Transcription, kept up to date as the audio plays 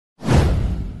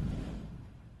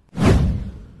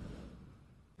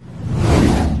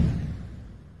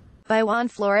by Juan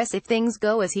Flores. If things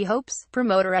go as he hopes,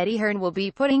 promoter Eddie Hearn will be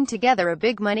putting together a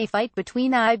big money fight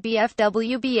between IBF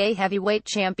WBA heavyweight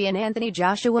champion Anthony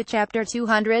Joshua Chapter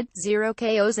 200, 0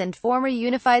 KOs and former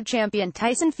unified champion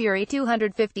Tyson Fury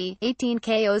 250, 18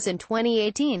 KOs in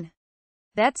 2018.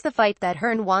 That's the fight that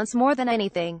Hearn wants more than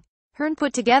anything. Hearn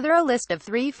put together a list of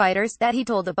 3 fighters that he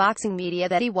told the boxing media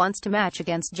that he wants to match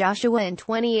against Joshua in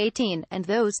 2018, and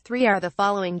those 3 are the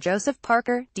following: Joseph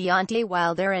Parker, Deontay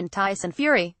Wilder and Tyson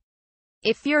Fury.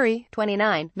 If Fury,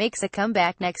 29, makes a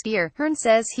comeback next year, Hearn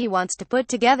says he wants to put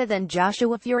together the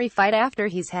Joshua-Fury fight after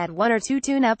he's had 1 or 2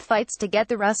 tune-up fights to get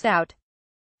the rust out.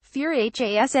 Fury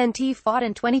hasn't fought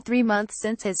in 23 months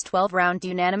since his 12-round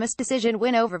unanimous decision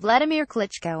win over Vladimir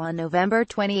Klitschko on November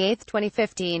 28,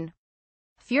 2015.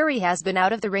 Fury has been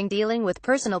out of the ring dealing with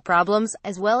personal problems,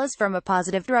 as well as from a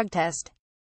positive drug test.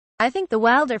 I think the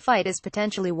Wilder fight is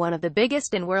potentially one of the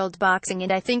biggest in world boxing,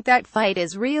 and I think that fight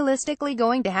is realistically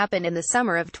going to happen in the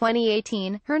summer of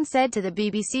 2018, Hearn said to the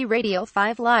BBC Radio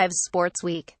 5 Live's Sports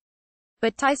Week.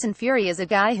 But Tyson Fury is a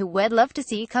guy who we'd love to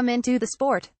see come into the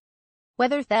sport.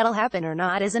 Whether that'll happen or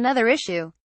not is another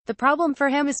issue. The problem for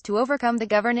him is to overcome the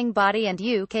governing body and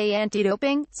UK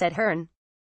anti-doping, said Hearn.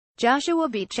 Joshua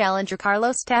beat challenger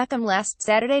Carlos Takam last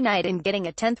Saturday night in getting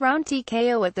a 10th-round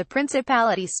TKO at the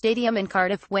Principality Stadium in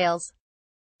Cardiff, Wales.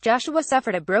 Joshua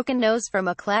suffered a broken nose from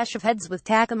a clash of heads with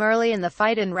Takam early in the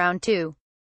fight in round 2.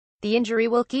 The injury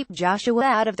will keep Joshua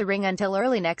out of the ring until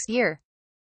early next year.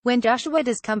 When Joshua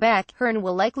does come back, Hearn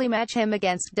will likely match him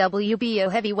against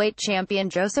WBO heavyweight champion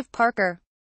Joseph Parker.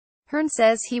 Hearn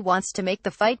says he wants to make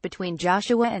the fight between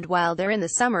Joshua and Wilder in the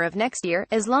summer of next year,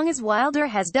 as long as Wilder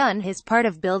has done his part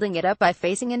of building it up by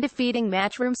facing and defeating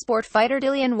Matchroom Sport fighter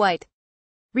Dillian Whyte.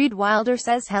 Reed: Wilder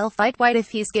says he'll fight Whyte if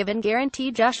he's given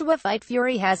guarantee Joshua fight.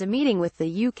 Fury has a meeting with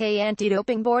the UK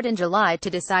anti-doping board in July to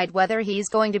decide whether he's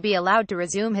going to be allowed to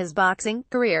resume his boxing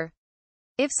career.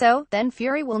 If so, then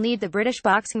Fury will need the British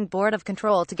Boxing Board of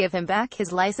Control to give him back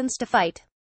his license to fight.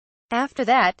 After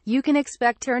that, you can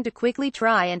expect Hearn to quickly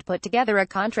try and put together a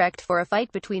contract for a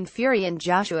fight between Fury and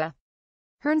Joshua.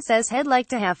 Hearn says he'd like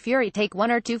to have Fury take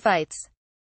 1 or 2 fights.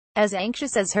 As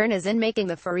anxious as Hearn is in making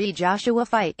the Fury-Joshua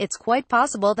fight, it's quite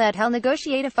possible that he'll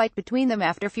negotiate a fight between them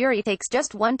after Fury takes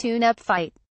just 1 tune-up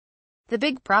fight. The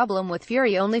big problem with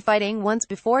Fury only fighting once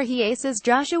before he aces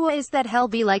Joshua is that he'll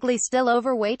be likely still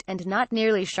overweight, and not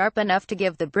nearly sharp enough to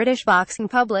give the British boxing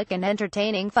public an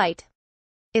entertaining fight.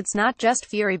 It's not just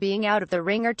Fury being out of the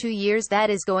ring or 2 years that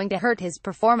is going to hurt his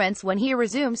performance when he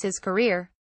resumes his career.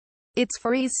 It's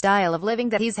Fury's style of living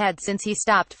that he's had since he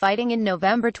stopped fighting in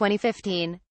November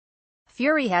 2015.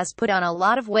 Fury has put on a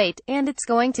lot of weight, and it's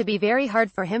going to be very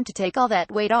hard for him to take all that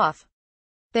weight off.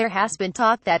 There has been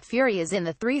talk that Fury is in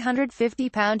the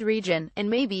 350-pound region, and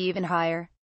maybe even higher.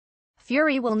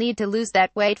 Fury will need to lose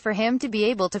that weight for him to be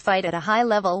able to fight at a high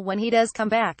level when he does come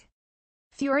back.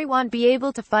 Fury won't be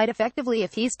able to fight effectively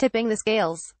if he's tipping the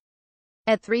scales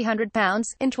at 300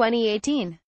 pounds in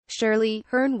 2018. Surely,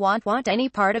 Hearn won't want any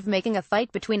part of making a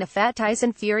fight between a fat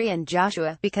Tyson Fury and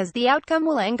Joshua, because the outcome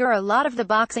will anger a lot of the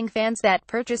boxing fans that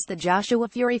purchased the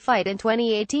Joshua-Fury fight in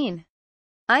 2018.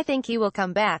 I think he will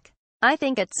come back. I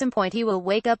think at some point he will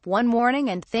wake up one morning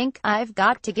and think, I've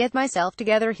got to get myself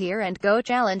together here and go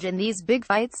challenge in these big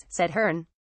fights, said Hearn.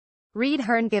 Reed: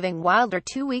 Hearn giving Wilder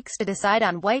 2 weeks to decide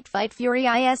on Whyte fight. Fury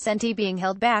isn't being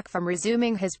held back from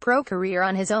resuming his pro career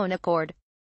on his own accord.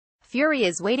 Fury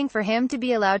is waiting for him to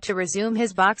be allowed to resume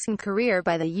his boxing career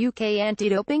by the UK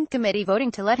anti-doping committee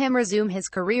voting to let him resume his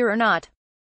career or not.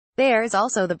 There's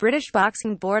also the British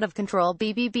Boxing Board of Control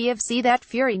BBBFC that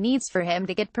Fury needs for him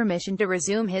to get permission to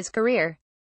resume his career.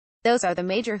 Those are the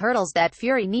major hurdles that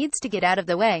Fury needs to get out of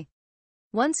the way.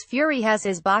 Once Fury has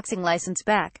his boxing license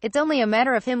back, it's only a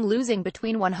matter of him losing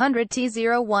between 100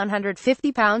 to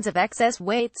 150 pounds of excess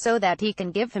weight so that he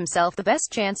can give himself the best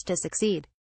chance to succeed.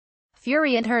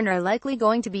 Fury and Hearn are likely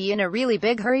going to be in a really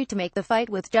big hurry to make the fight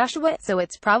with Joshua, so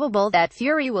it's probable that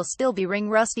Fury will still be ring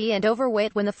rusty and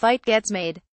overweight when the fight gets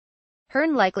made.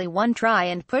 Hearn likely won't try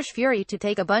and push Fury to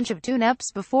take a bunch of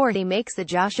tune-ups before he makes the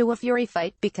Joshua-Fury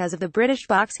fight, because of the British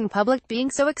boxing public being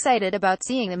so excited about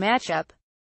seeing the matchup.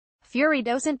 Fury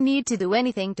doesn't need to do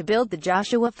anything to build the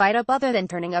Joshua fight up other than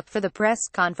turning up for the press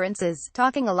conferences,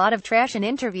 talking a lot of trash in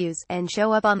interviews, and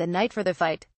show up on the night for the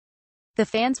fight. The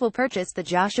fans will purchase the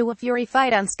Joshua-Fury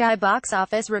fight on Sky Box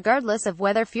Office regardless of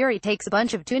whether Fury takes a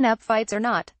bunch of tune-up fights or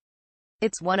not.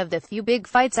 It's one of the few big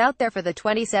fights out there for the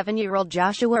 27-year-old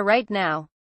Joshua right now.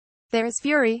 There's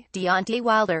Fury, Deontay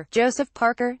Wilder, Joseph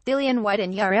Parker, Dillian Whyte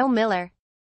and Jarrell Miller.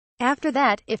 After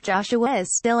that, if Joshua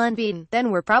is still unbeaten, then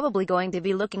we're probably going to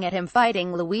be looking at him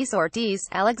fighting Luis Ortiz,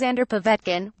 Alexander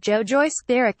Povetkin, Joe Joyce,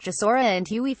 Derek Chisora and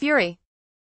Hughie Fury.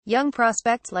 Young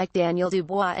prospects like Daniel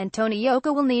Dubois and Tony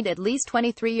Yoka will need at least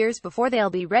 23 years before they'll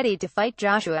be ready to fight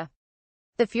Joshua.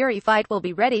 The Fury fight will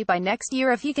be ready by next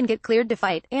year if he can get cleared to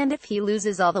fight, and if he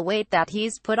loses all the weight that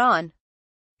he's put on.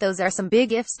 Those are some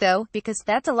big ifs though, because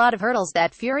that's a lot of hurdles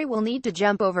that Fury will need to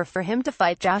jump over for him to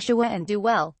fight Joshua and do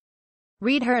well.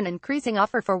 Reed Hearn increasing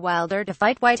offer for Wilder to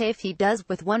fight White. If he does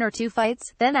with 1 or 2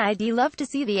 fights, then I'd love to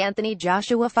see the Anthony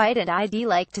Joshua fight and I'd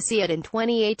like to see it in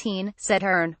 2018, said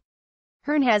Hearn.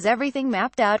 Hearn has everything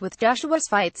mapped out with Joshua's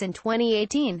fights in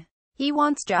 2018. He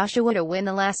wants Joshua to win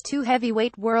the last 2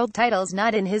 heavyweight world titles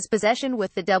not in his possession,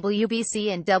 with the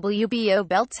WBC and WBO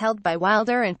belts held by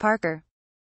Wilder and Parker.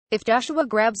 If Joshua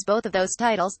grabs both of those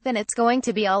titles, then it's going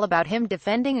to be all about him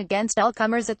defending against all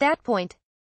comers at that point.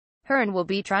 Hearn will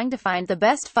be trying to find the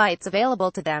best fights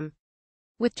available to them.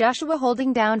 With Joshua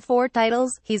holding down 4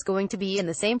 titles, he's going to be in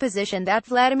the same position that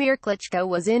Vladimir Klitschko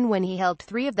was in when he held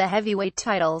 3 of the heavyweight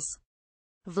titles.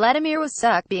 Vladimir was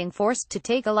stuck being forced to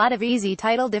take a lot of easy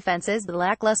title defenses, the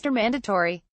lackluster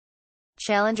mandatory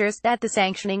challengers that the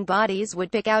sanctioning bodies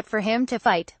would pick out for him to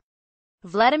fight.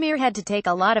 Vladimir had to take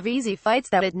a lot of easy fights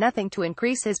that did nothing to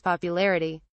increase his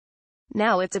popularity.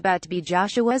 Now it's about to be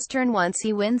Joshua's turn once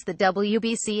he wins the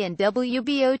WBC and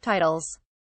WBO titles.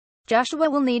 Joshua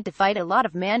will need to fight a lot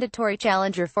of mandatory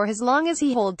challenger for as long as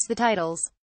he holds the titles.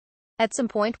 At some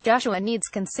point, Joshua needs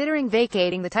considering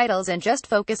vacating the titles and just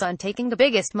focus on taking the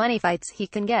biggest money fights he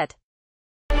can get.